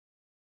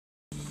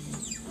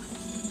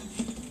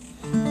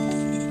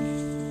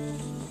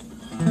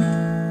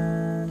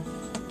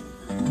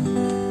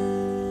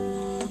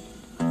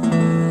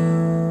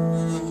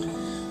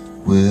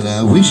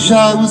I wish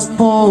I was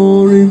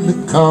pouring the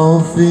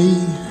coffee.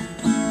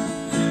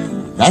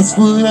 That's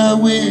what I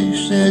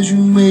wish as you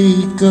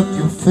make up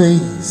your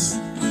face.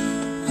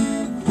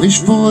 Wish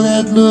for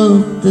that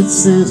look that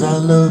says I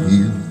love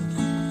you.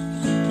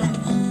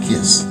 A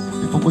kiss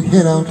before we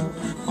head out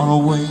on our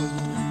way.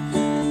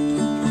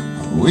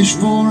 I wish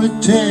for a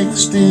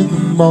text in the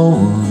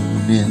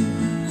morning.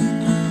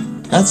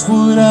 That's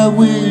what I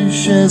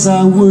wish as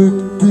I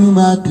work through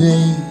my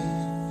day.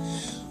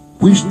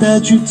 Wish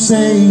that you'd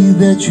say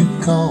that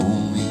you'd call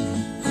me.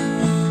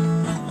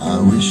 I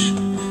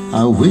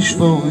wish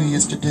for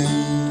yesterday.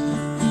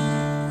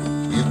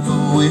 If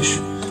a wish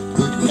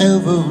could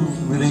ever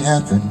really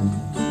happen,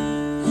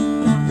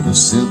 if a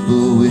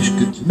simple wish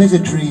could make a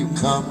dream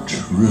come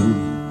true,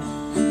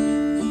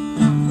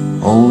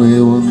 only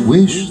one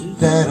wish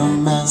that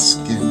I'm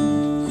asking,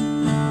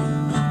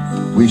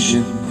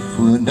 wishing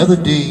for another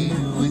day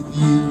with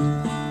you.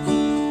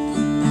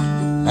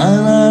 La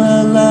la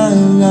la la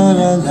la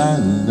la la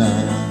la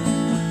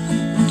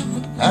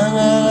la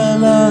la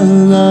la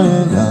la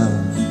la.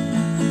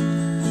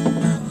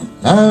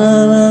 La la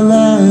la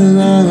la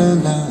la la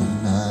la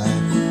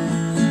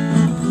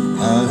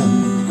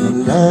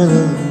la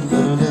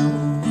la la.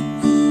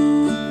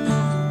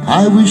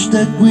 I wish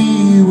that we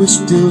were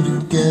still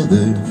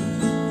together.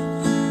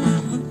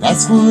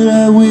 That's what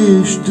I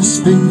wish, to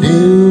spend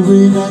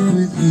every night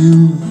with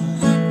you.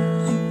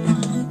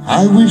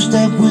 I wish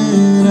that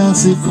when I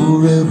say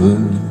forever,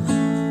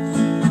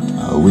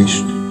 I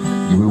wished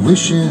you were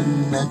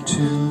wishing that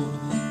too.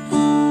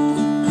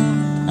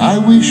 I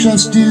wish I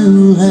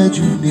still had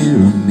you near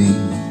me.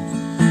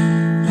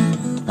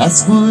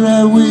 That's what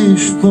I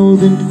wish, more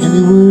than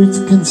any words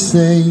can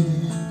say.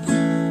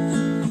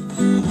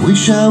 I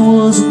wish I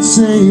wasn't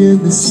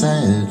saying this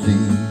sadly.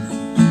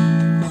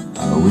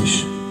 I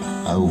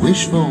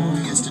wish for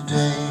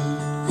yesterday.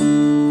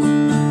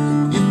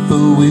 If a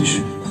wish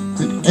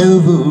could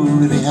ever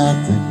really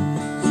happen,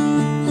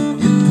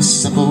 if a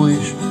simple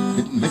wish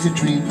could make a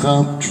dream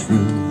come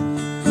true,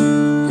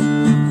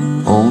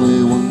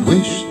 only one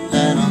wish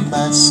that I'm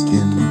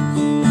asking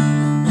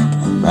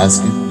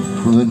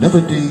for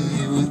another day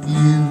with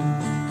you.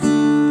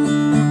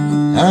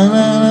 La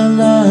la la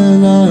la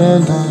la la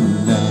la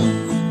la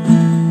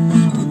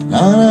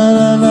la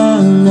la la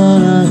la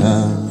la la.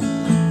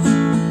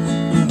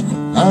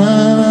 La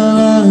la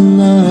la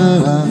la la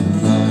la.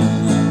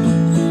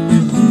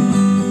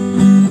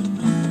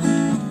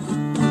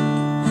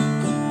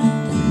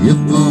 If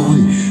a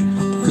wish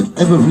could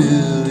ever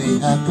really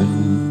happen,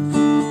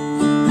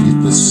 if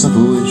a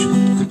simple wish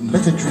could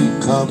make a dream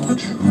come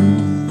true,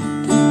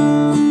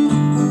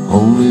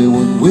 only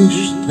one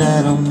wish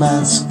that I'm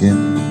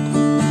asking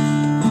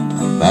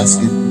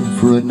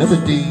for another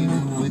day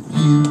with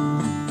you.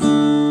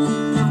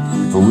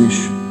 If a wish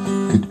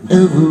could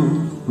ever